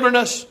in the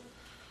wilderness.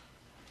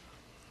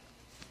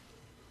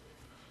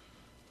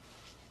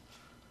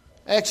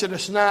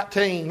 Exodus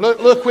 19.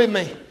 Look with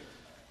me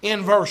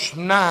in verse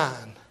 9.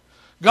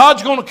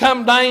 God's going to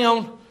come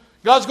down.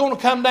 God's going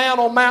to come down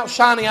on Mount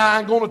Sinai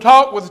and going to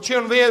talk with the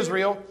children of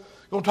Israel.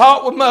 Going to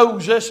talk with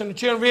Moses and the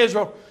children of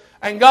Israel.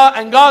 And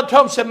God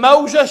told him, said,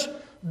 Moses,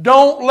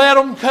 don't let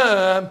them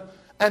come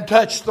and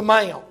touch the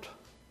mount.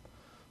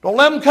 Don't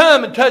let them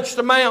come and touch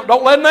the mount.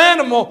 Don't let an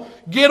animal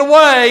get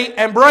away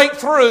and break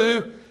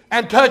through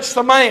and touch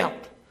the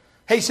mount.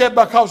 He said,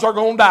 because they're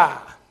going to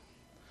die.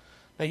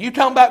 Now, you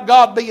talking about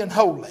God being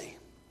holy.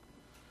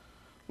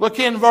 Look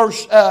in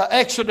verse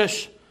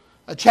Exodus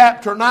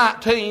chapter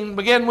 19.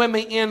 Begin with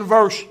me in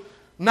verse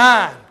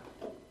 9.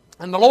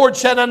 And the Lord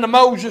said unto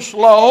Moses,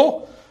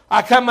 Lo,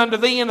 I come unto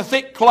thee in a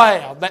thick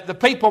cloud, that the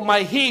people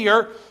may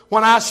hear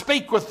when I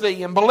speak with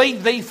thee, and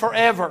believe thee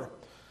forever.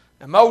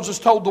 And Moses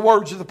told the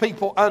words of the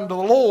people unto the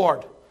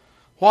Lord.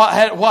 What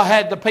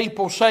had the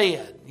people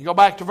said? You go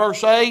back to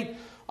verse 8.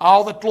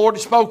 All that the Lord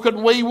has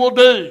spoken we will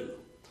do.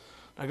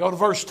 Now go to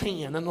verse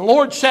 10. And the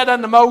Lord said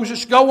unto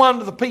Moses, Go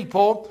unto the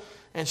people,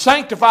 and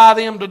sanctify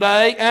them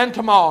today and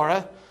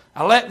tomorrow,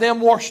 and let them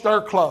wash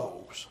their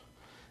clothes.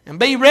 And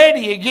be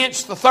ready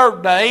against the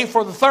third day,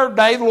 for the third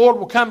day the Lord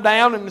will come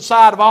down in the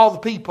sight of all the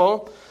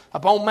people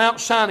upon Mount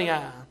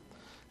Sinai.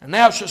 And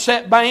thou shalt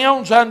set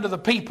bounds unto the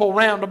people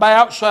round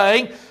about,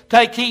 saying,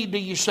 take heed to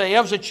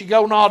yourselves that ye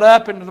go not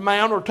up into the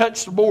mount or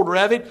touch the border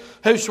of it.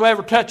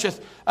 Whosoever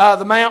toucheth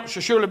the mount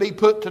shall surely be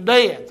put to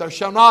death. There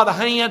shall not a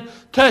hand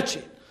touch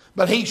it,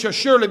 but he shall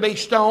surely be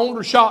stoned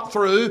or shot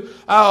through,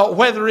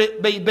 whether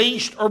it be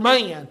beast or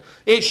man.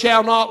 It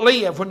shall not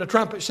live. When the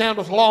trumpet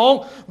soundeth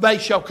long, they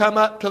shall come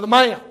up to the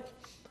mount.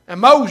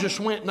 And Moses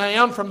went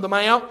down from the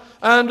mount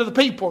unto the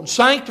people, and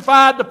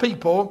sanctified the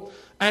people,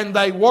 and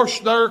they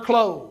washed their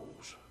clothes.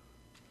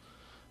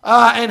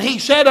 And he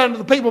said unto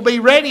the people, Be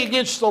ready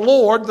against the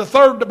Lord,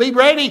 be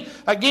ready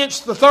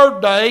against the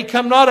third day,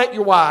 come not at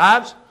your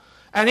wives.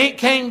 And it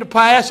came to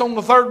pass on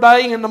the third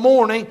day in the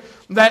morning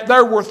that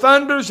there were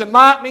thunders and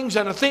lightnings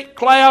and a thick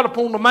cloud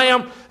upon the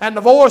mount, and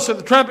the voice of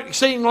the trumpet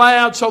exceeding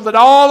loud, so that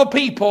all the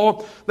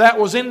people that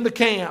was in the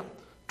camp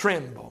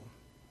trembled.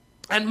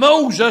 And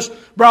Moses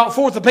brought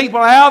forth the people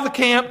out of the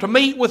camp to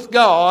meet with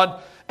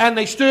God, and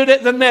they stood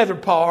at the nether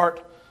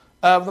part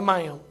of the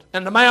mount.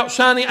 And Mount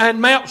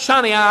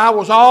Sinai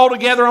was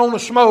altogether on the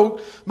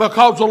smoke,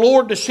 because the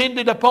Lord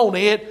descended upon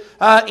it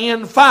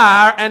in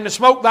fire, and the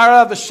smoke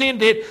thereof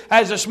ascended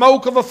as the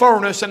smoke of a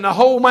furnace, and the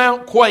whole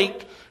mount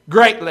quaked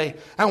greatly.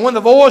 And when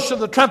the voice of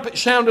the trumpet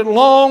sounded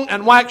long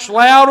and waxed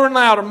louder and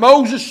louder,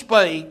 Moses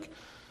spake,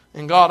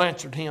 and God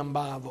answered him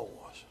by a voice.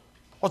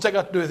 What's that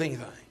got to do with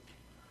anything?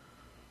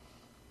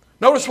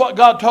 Notice what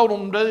God told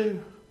them to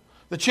do.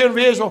 The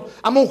children of Israel,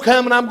 I'm going to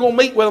come and I'm going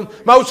to meet with them.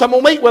 Moses, I'm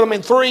going to meet with them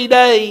in 3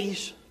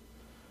 days.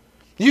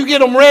 You get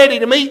them ready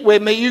to meet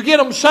with me. You get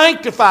them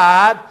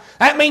sanctified.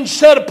 That means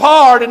set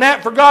apart and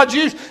that for God's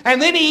use.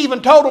 And then he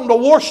even told them to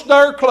wash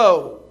their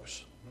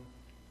clothes.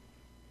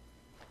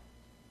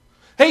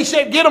 He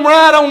said, get them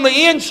right on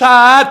the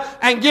inside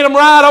and get them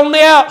right on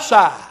the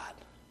outside.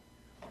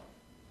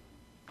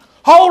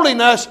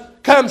 Holiness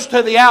comes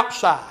to the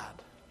outside.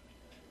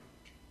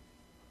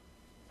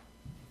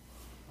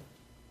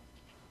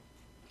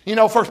 You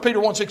know, 1 Peter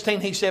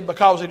 1:16, he said,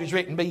 because it is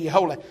written, Be ye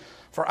holy,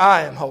 for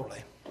I am holy.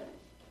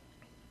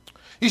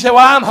 You say,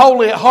 well, I'm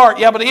holy at heart.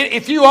 Yeah, but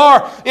if you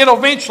are, it'll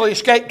eventually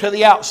escape to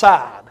the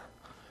outside.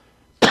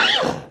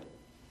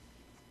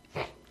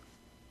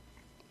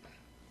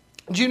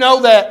 Do you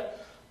know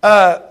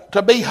that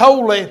to be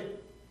holy,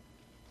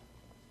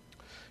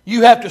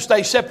 you have to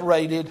stay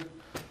separated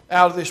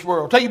out of this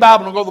world? Take your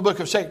Bible and go to the book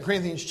of 2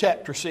 Corinthians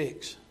chapter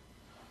 6.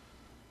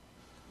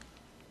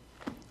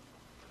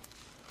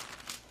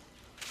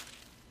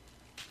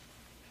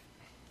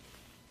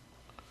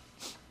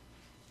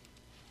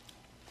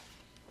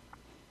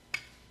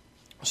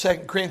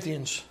 Second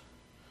Corinthians,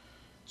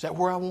 is that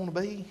where I want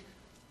to be?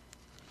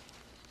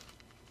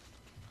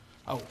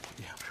 Oh,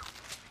 yeah.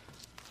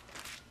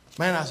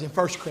 Man, I was in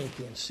 1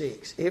 Corinthians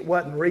 6. It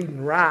wasn't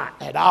reading right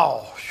at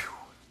all.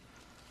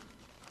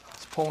 I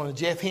was pulling a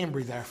Jeff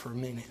Hembry there for a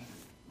minute.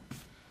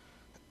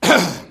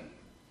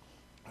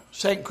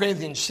 2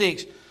 Corinthians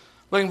 6,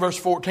 look in verse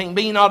 14.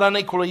 Be not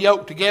unequally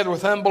yoked together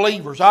with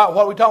unbelievers. All right,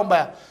 what are we talking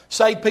about?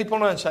 Saved people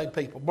and unsaved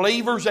people.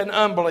 Believers and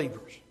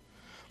unbelievers.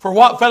 For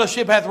what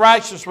fellowship hath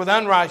righteousness with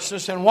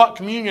unrighteousness, and what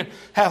communion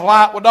hath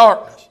light with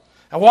darkness?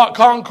 And what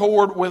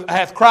concord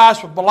hath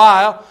Christ with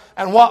Belial?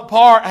 And what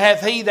part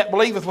hath he that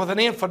believeth with an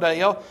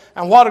infidel?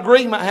 And what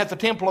agreement hath the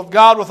temple of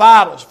God with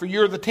idols? For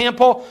you're the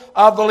temple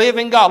of the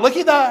living God.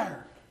 Looky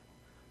there.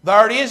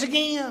 There it is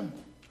again.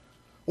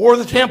 We're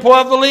the temple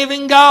of the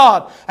living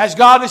God. As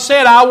God has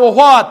said, I will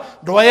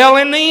what? Dwell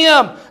in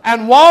them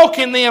and walk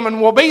in them,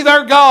 and will be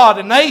their God.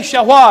 And they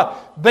shall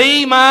what?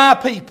 Be my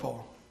people.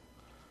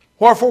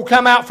 Wherefore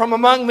come out from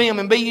among them,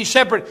 and be ye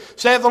separate,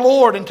 saith the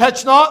Lord, and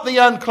touch not the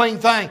unclean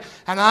thing.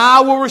 And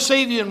I will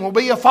receive you, and will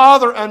be a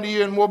father unto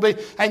you,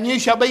 and you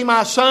shall be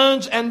my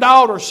sons and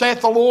daughters, saith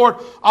the Lord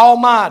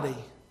Almighty.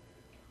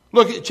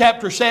 Look at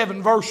chapter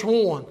 7, verse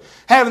 1.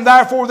 Having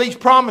therefore these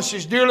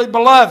promises, dearly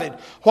beloved.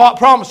 What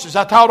promises?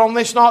 I taught on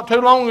this not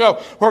too long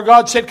ago, where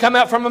God said, come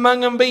out from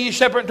among them, be ye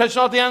separate, and touch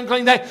not the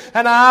unclean thing,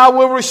 and I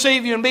will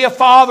receive you, and be a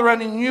father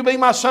unto you, and you be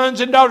my sons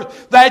and daughters.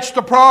 That's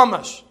the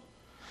promise.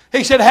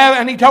 He said,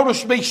 and he told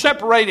us to be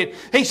separated.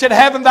 He said,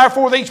 having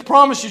therefore these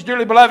promises,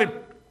 dearly beloved,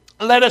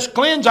 let us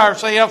cleanse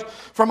ourselves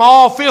from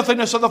all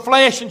filthiness of the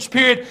flesh and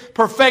spirit,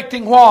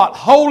 perfecting what?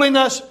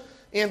 Holiness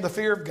in the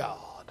fear of God.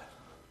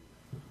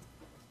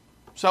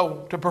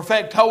 So, to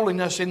perfect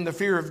holiness in the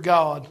fear of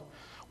God,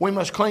 we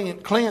must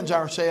cleanse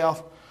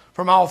ourselves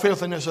from all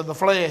filthiness of the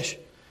flesh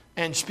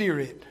and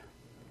spirit,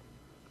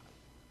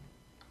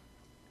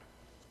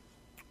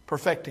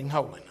 perfecting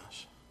holiness.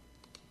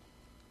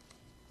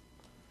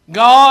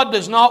 God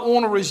does not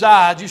want to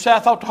reside. You say, I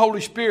thought the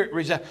Holy Spirit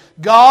resides.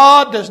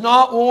 God does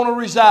not want to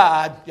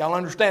reside. Y'all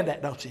understand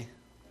that, don't you?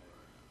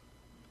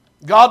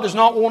 God does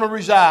not want to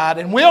reside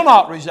and will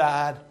not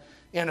reside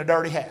in a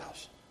dirty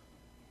house.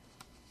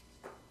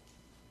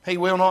 He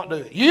will not do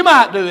it. You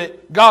might do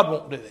it. God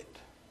won't do it.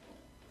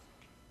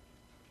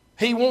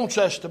 He wants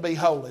us to be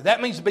holy.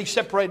 That means to be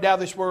separated out of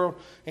this world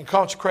and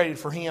consecrated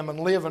for Him and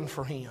living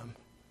for Him.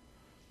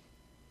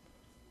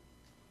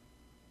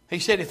 He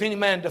said, if any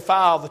man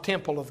defile the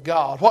temple of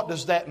God, what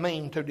does that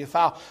mean to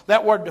defile?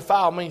 That word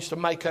defile means to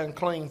make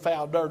unclean,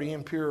 foul, dirty,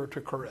 impure,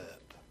 to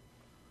corrupt.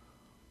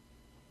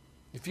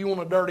 If you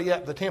want to dirty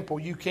up the temple,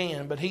 you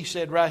can. But he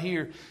said right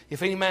here,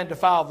 if any man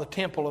defile the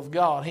temple of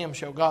God, him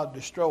shall God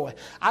destroy.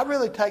 I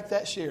really take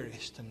that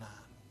serious tonight.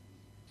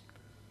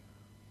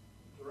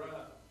 Right.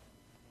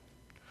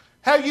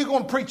 How are you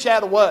going to preach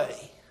that away?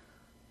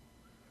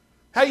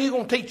 How are you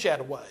going to teach that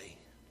away?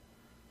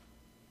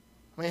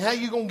 I mean, how are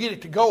you going to get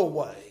it to go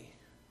away?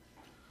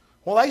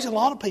 Well, there's a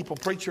lot of people,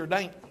 preacher,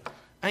 that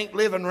ain't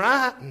living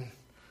right and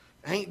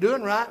ain't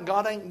doing right, and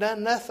God ain't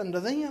done nothing to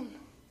them.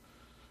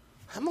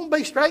 I'm going to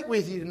be straight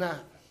with you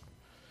tonight.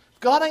 If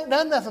God ain't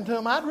done nothing to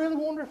them, I'd really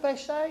wonder if they're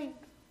saved.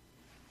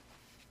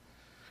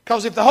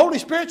 Because if the Holy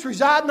Spirit's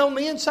residing on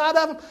the inside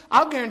of them,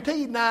 I'll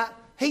guarantee you tonight,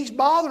 He's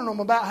bothering them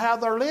about how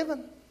they're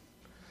living.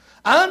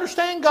 I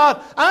understand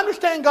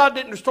God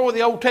didn't destroy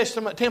the Old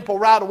Testament temple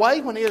right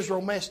away when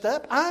Israel messed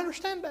up. I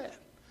understand that.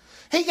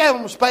 He gave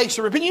them a space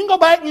to repent. You can go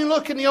back and you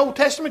look in the Old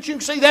Testament, you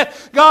can see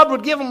that God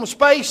would give them a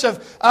space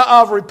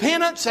of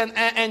repentance,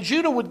 and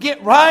Judah would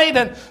get right.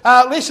 And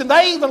listen,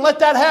 they even let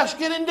that house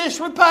get in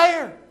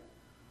disrepair.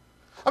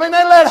 I mean,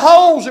 they let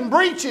holes and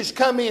breaches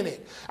come in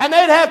it. And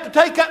they'd have to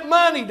take up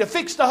money to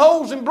fix the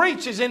holes and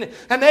breaches in it.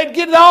 And they'd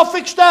get it all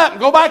fixed up and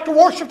go back to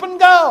worshiping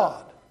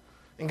God.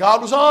 And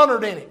God was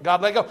honored in it.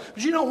 God let go.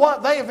 But you know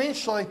what? They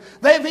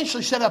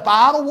eventually set up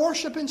idol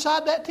worship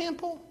inside that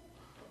temple.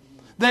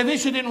 They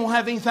eventually didn't want to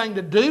have anything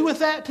to do with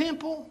that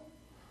temple.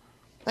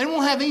 They didn't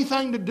want to have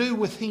anything to do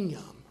with Him.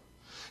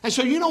 And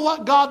so you know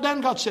what God done?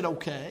 God said,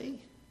 okay,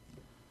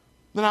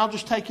 then I'll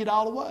just take it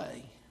all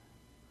away.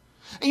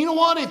 And you know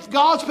what? If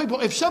God's people,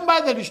 if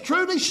somebody that is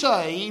truly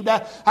saved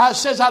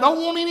says, I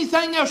don't want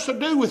anything else to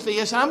do with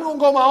this, I'm going to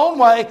go my own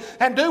way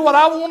and do what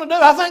I want to do,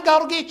 I think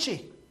God will get you.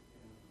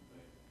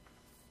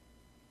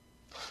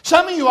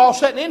 Some of you all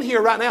sitting in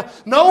here right now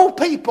knows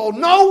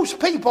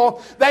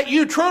people that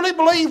you truly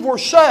believe were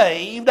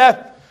saved.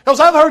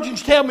 Because I've heard you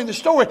tell me the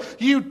story.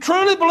 You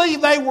truly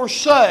believe they were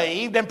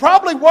saved and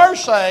probably were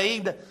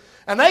saved,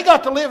 and they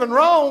got to living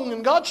wrong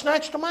and God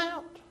snatched them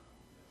out.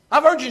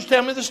 I've heard you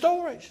tell me the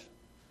stories.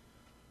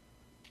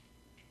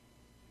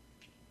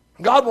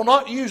 God will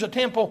not use a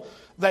temple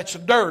that's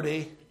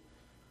dirty,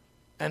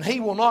 and He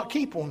will not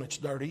keep one that's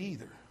dirty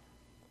either.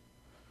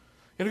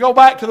 To go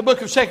back to the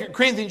book of 2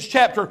 Corinthians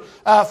chapter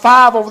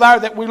 5 over there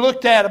that we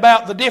looked at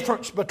about the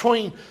difference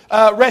between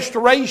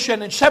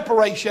restoration and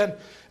separation.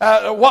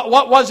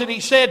 What was it he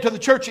said to the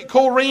church at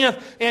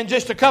Corinth in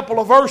just a couple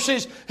of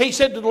verses? He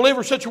said to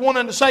deliver such a one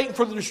unto Satan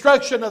for the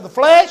destruction of the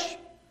flesh,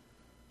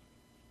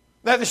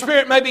 that the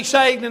spirit may be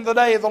saved in the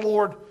day of the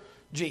Lord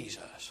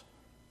Jesus.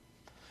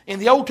 In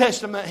the Old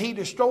Testament, He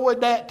destroyed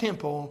that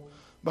temple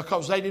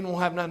because they didn't want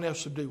to have nothing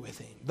else to do with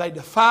Him. They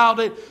defiled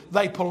it.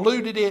 They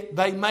polluted it.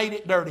 They made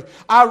it dirty.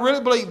 I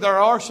really believe there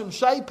are some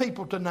saved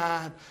people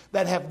tonight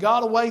that have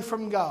got away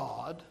from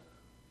God.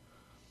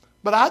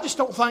 But I just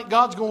don't think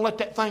God's going to let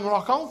that thing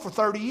rock on for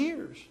 30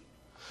 years.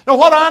 Now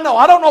what I know,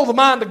 I don't know the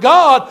mind of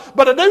God,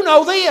 but I do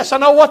know this. I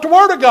know what the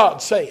Word of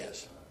God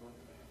says.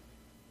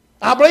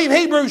 I believe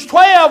Hebrews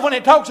 12 when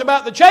it talks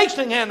about the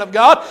chastening hand of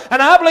God.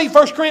 And I believe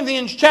 1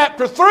 Corinthians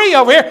chapter 3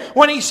 over here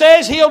when he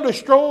says He'll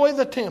destroy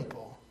the temple.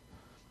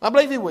 I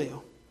believe He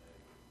will.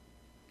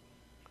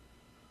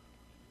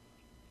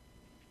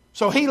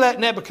 So He let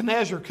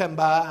Nebuchadnezzar come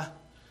by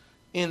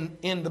in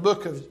the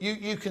book of,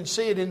 you can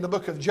see it in the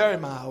book of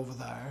Jeremiah over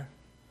there,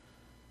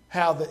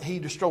 how that he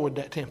destroyed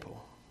that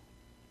temple.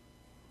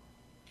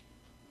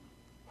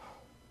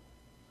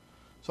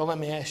 So let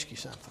me ask you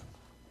something.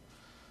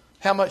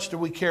 How much do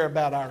we care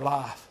about our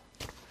life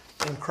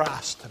in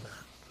Christ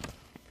tonight?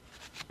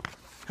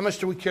 How much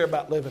do we care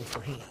about living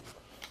for Him?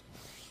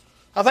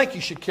 I think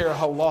you should care a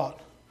whole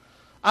lot.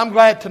 I'm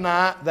glad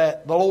tonight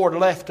that the Lord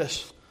left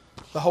us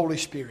the Holy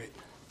Spirit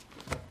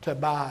to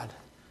abide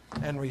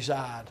and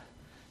reside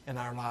in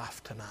our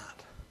life tonight.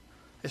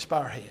 Let's bow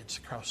our heads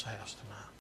across the house tonight.